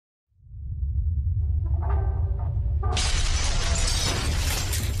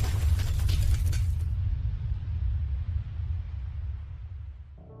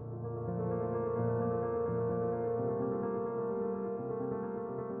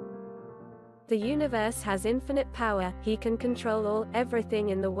The universe has infinite power, he can control all, everything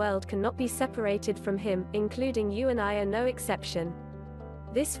in the world cannot be separated from him, including you and I are no exception.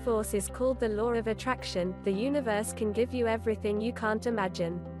 This force is called the law of attraction. The universe can give you everything you can't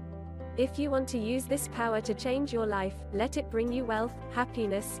imagine. If you want to use this power to change your life, let it bring you wealth,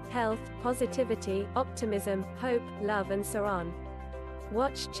 happiness, health, positivity, optimism, hope, love and so on.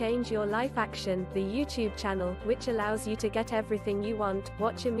 Watch Change Your Life Action, the YouTube channel, which allows you to get everything you want.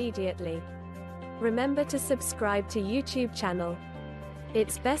 Watch immediately. Remember to subscribe to YouTube channel.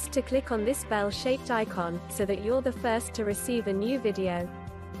 It's best to click on this bell-shaped icon, so that you're the first to receive a new video.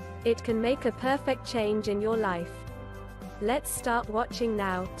 It can make a perfect change in your life. Let's start watching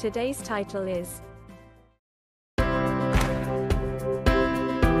now. Today's title is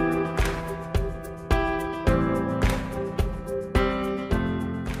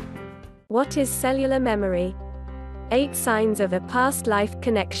What is cellular memory? 8 signs of a past life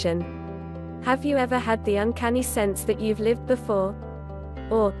connection. Have you ever had the uncanny sense that you've lived before?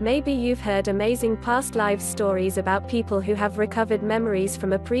 Or maybe you've heard amazing past life stories about people who have recovered memories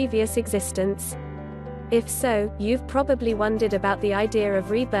from a previous existence? If so, you've probably wondered about the idea of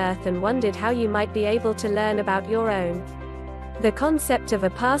rebirth and wondered how you might be able to learn about your own. The concept of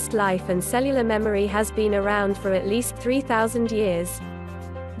a past life and cellular memory has been around for at least 3,000 years.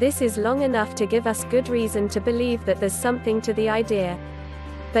 This is long enough to give us good reason to believe that there's something to the idea.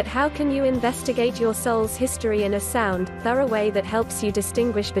 But how can you investigate your soul's history in a sound, thorough way that helps you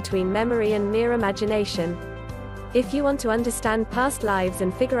distinguish between memory and mere imagination? If you want to understand past lives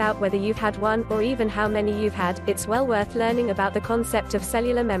and figure out whether you've had one, or even how many you've had, it's well worth learning about the concept of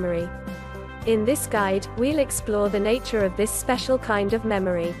cellular memory. In this guide, we'll explore the nature of this special kind of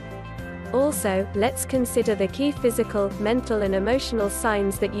memory. Also, let's consider the key physical, mental and emotional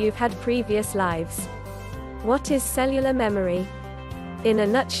signs that you've had previous lives. What is cellular memory? In a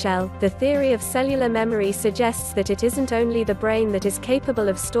nutshell, the theory of cellular memory suggests that it isn't only the brain that is capable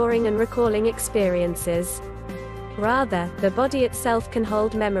of storing and recalling experiences. Rather, the body itself can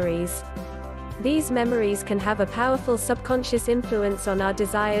hold memories. These memories can have a powerful subconscious influence on our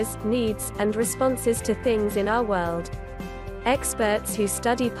desires, needs, and responses to things in our world. Experts who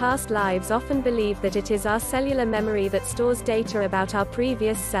study past lives often believe that it is our cellular memory that stores data about our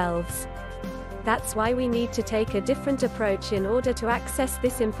previous selves. That's why we need to take a different approach in order to access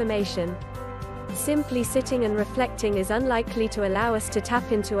this information. Simply sitting and reflecting is unlikely to allow us to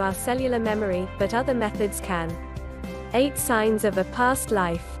tap into our cellular memory, but other methods can. 8 signs of a past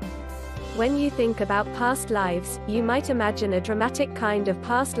life. When you think about past lives, you might imagine a dramatic kind of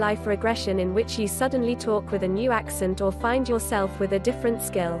past life regression in which you suddenly talk with a new accent or find yourself with a different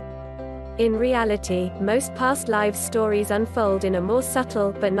skill. In reality, most past lives stories unfold in a more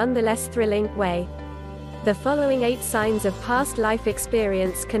subtle, but nonetheless thrilling, way. The following 8 signs of past life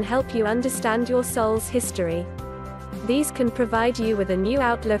experience can help you understand your soul's history. These can provide you with a new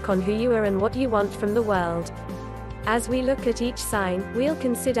outlook on who you are and what you want from the world. As we look at each sign, we'll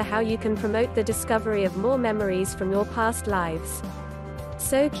consider how you can promote the discovery of more memories from your past lives.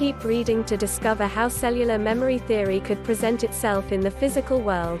 So keep reading to discover how cellular memory theory could present itself in the physical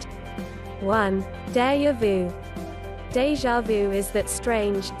world. 1. Déjà vu. Déjà vu is that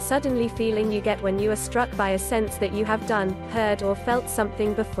strange, suddenly feeling you get when you are struck by a sense that you have done, heard or felt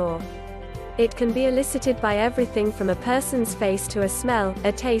something before. It can be elicited by everything from a person's face to a smell,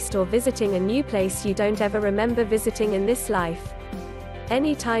 a taste or visiting a new place you don't ever remember visiting in this life.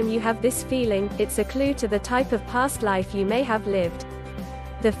 Anytime you have this feeling, it's a clue to the type of past life you may have lived.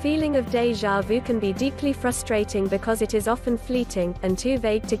 The feeling of déjà vu can be deeply frustrating because it is often fleeting, and too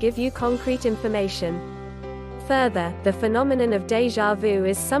vague to give you concrete information. Further, the phenomenon of déjà vu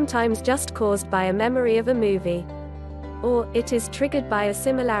is sometimes just caused by a memory of a movie. Or, it is triggered by a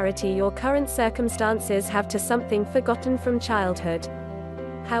similarity your current circumstances have to something forgotten from childhood.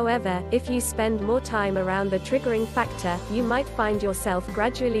 However, if you spend more time around the triggering factor, you might find yourself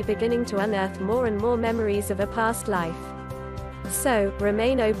gradually beginning to unearth more and more memories of a past life. So,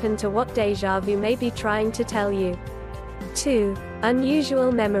 remain open to what déjà vu may be trying to tell you. 2. Unusual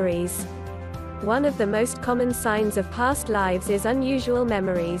memories. One of the most common signs of past lives is unusual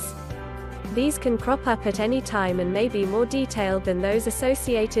memories. These can crop up at any time and may be more detailed than those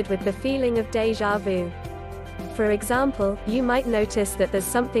associated with the feeling of déjà vu. For example, you might notice that there's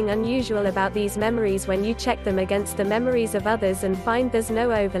something unusual about these memories when you check them against the memories of others and find there's no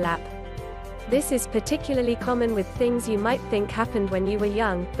overlap. This is particularly common with things you might think happened when you were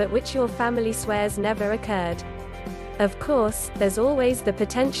young, but which your family swears never occurred. Of course, there's always the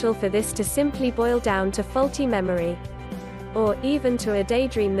potential for this to simply boil down to faulty memory. Or even to a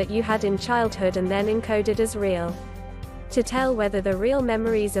daydream that you had in childhood and then encoded as real. To tell whether the real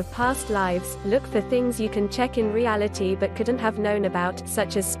memories of past lives, look for things you can check in reality but couldn't have known about,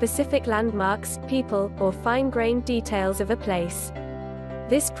 such as specific landmarks, people, or fine-grained details of a place.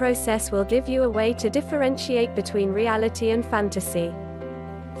 This process will give you a way to differentiate between reality and fantasy.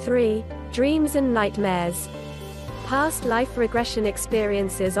 3. Dreams and nightmares. Past life regression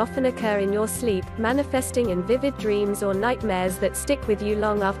experiences often occur in your sleep, manifesting in vivid dreams or nightmares that stick with you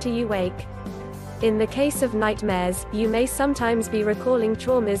long after you wake. In the case of nightmares, you may sometimes be recalling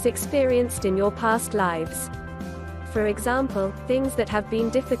traumas experienced in your past lives. For example, things that have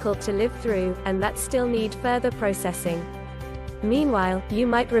been difficult to live through, and that still need further processing. Meanwhile, you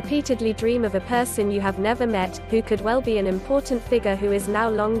might repeatedly dream of a person you have never met, who could well be an important figure who is now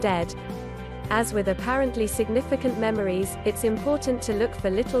long dead. As with apparently significant memories, it's important to look for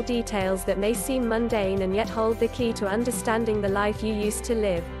little details that may seem mundane and yet hold the key to understanding the life you used to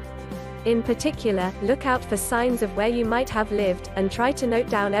live. In particular, look out for signs of where you might have lived, and try to note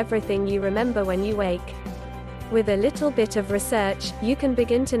down everything you remember when you wake. With a little bit of research, you can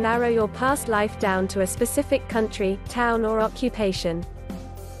begin to narrow your past life down to a specific country, town, or occupation.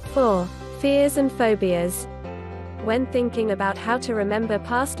 4. Fears and phobias. When thinking about how to remember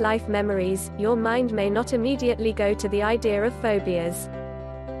past life memories, your mind may not immediately go to the idea of phobias.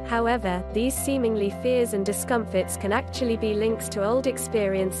 However, these seemingly fears and discomforts can actually be links to old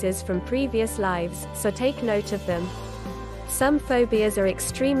experiences from previous lives, so take note of them. Some phobias are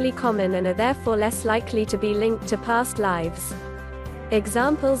extremely common and are therefore less likely to be linked to past lives.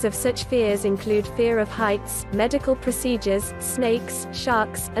 Examples of such fears include fear of heights, medical procedures, snakes,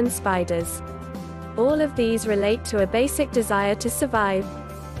 sharks, and spiders. All of these relate to a basic desire to survive.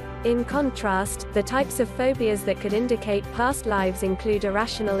 In contrast, the types of phobias that could indicate past lives include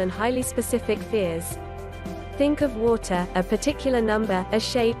irrational and highly specific fears. Think of water, a particular number, a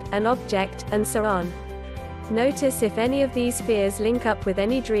shape, an object, and so on. Notice if any of these fears link up with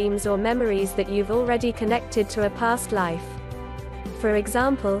any dreams or memories that you've already connected to a past life. For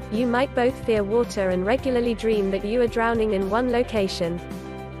example, you might both fear water and regularly dream that you are drowning in one location.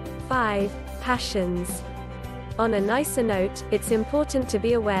 5. Passions. On a nicer note, it's important to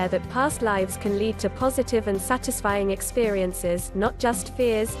be aware that past lives can lead to positive and satisfying experiences, not just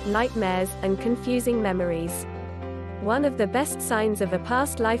fears, nightmares, and confusing memories. One of the best signs of a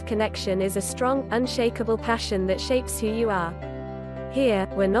past life connection is a strong, unshakable passion that shapes who you are. Here,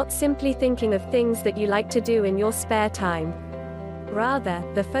 we're not simply thinking of things that you like to do in your spare time. Rather,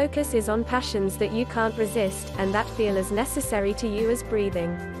 the focus is on passions that you can't resist, and that feel as necessary to you as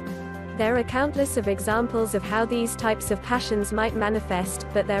breathing. There are countless of examples of how these types of passions might manifest,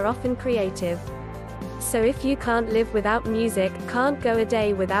 but they're often creative. So if you can't live without music, can't go a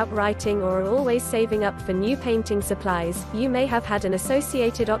day without writing, or are always saving up for new painting supplies, you may have had an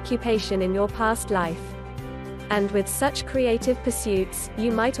associated occupation in your past life. And with such creative pursuits,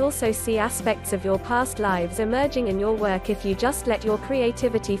 you might also see aspects of your past lives emerging in your work if you just let your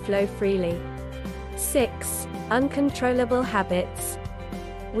creativity flow freely. 6. Uncontrollable habits.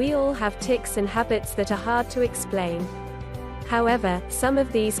 We all have tics and habits that are hard to explain. However, some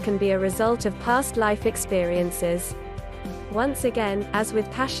of these can be a result of past life experiences. Once again, as with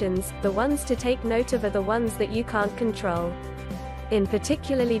passions, the ones to take note of are the ones that you can't control. In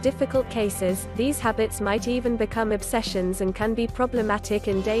particularly difficult cases, these habits might even become obsessions and can be problematic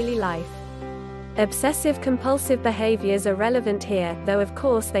in daily life. Obsessive-compulsive behaviors are relevant here, though of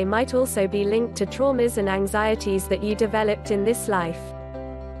course they might also be linked to traumas and anxieties that you developed in this life.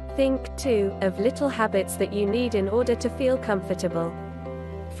 Think, too, of little habits that you need in order to feel comfortable.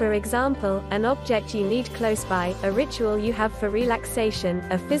 For example, an object you need close by, a ritual you have for relaxation,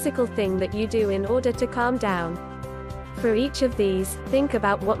 a physical thing that you do in order to calm down. For each of these, think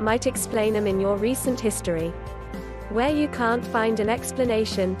about what might explain them in your recent history. Where you can't find an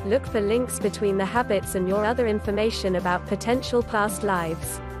explanation, look for links between the habits and your other information about potential past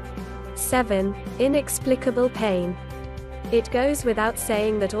lives. 7. Inexplicable pain. It goes without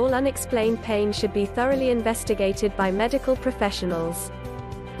saying that all unexplained pain should be thoroughly investigated by medical professionals.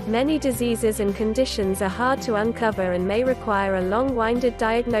 Many diseases and conditions are hard to uncover and may require a long-winded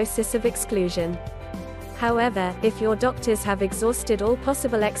diagnosis of exclusion. However, if your doctors have exhausted all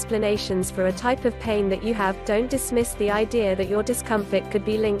possible explanations for a type of pain that you have, don't dismiss the idea that your discomfort could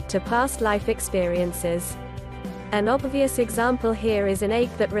be linked to past life experiences. An obvious example here is an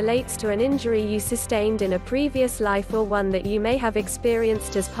ache that relates to an injury you sustained in a previous life or one that you may have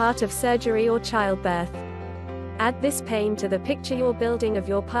experienced as part of surgery or childbirth. Add this pain to the picture you're building of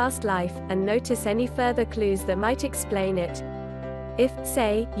your past life, and notice any further clues that might explain it. If,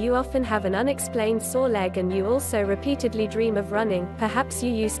 say, you often have an unexplained sore leg and you also repeatedly dream of running, perhaps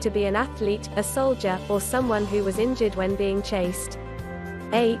you used to be an athlete, a soldier, or someone who was injured when being chased.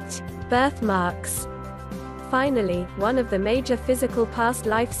 8. Birthmarks. Finally, one of the major physical past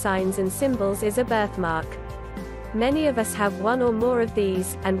life signs and symbols is a birthmark. Many of us have one or more of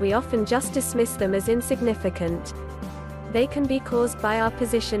these, and we often just dismiss them as insignificant. They can be caused by our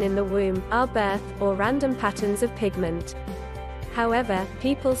position in the womb, our birth, or random patterns of pigment. However,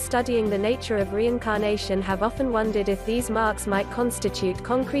 people studying the nature of reincarnation have often wondered if these marks might constitute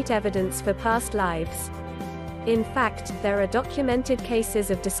concrete evidence for past lives. In fact, there are documented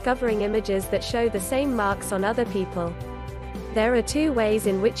cases of discovering images that show the same marks on other people. There are two ways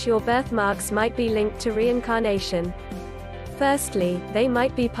in which your birthmarks might be linked to reincarnation. Firstly, they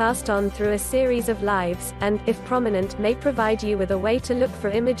might be passed on through a series of lives, and, if prominent, may provide you with a way to look for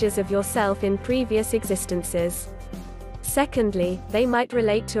images of yourself in previous existences. Secondly, they might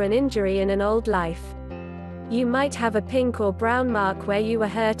relate to an injury in an old life. You might have a pink or brown mark where you were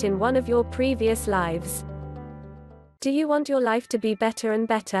hurt in one of your previous lives. Do you want your life to be better and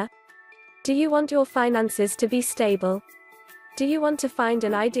better? Do you want your finances to be stable? Do you want to find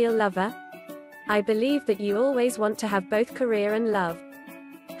an ideal lover? I believe that you always want to have both career and love.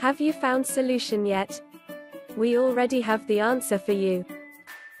 Have you found solution yet? We already have the answer for you.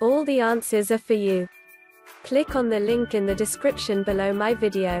 All the answers are for you. Click on the link in the description below my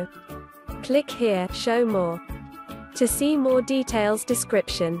video. Click here, show more. To see more details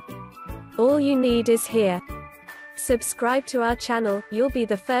description. All you need is here. Subscribe to our channel, you'll be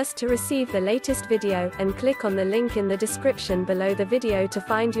the first to receive the latest video, and click on the link in the description below the video to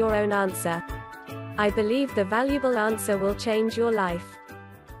find your own answer. I believe the valuable answer will change your life.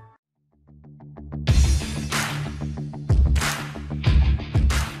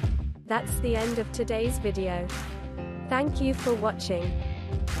 That's the end of today's video. Thank you for watching.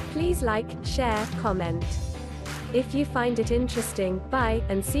 Please like, share, comment. If you find it interesting, bye,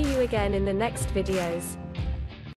 and see you again in the next videos.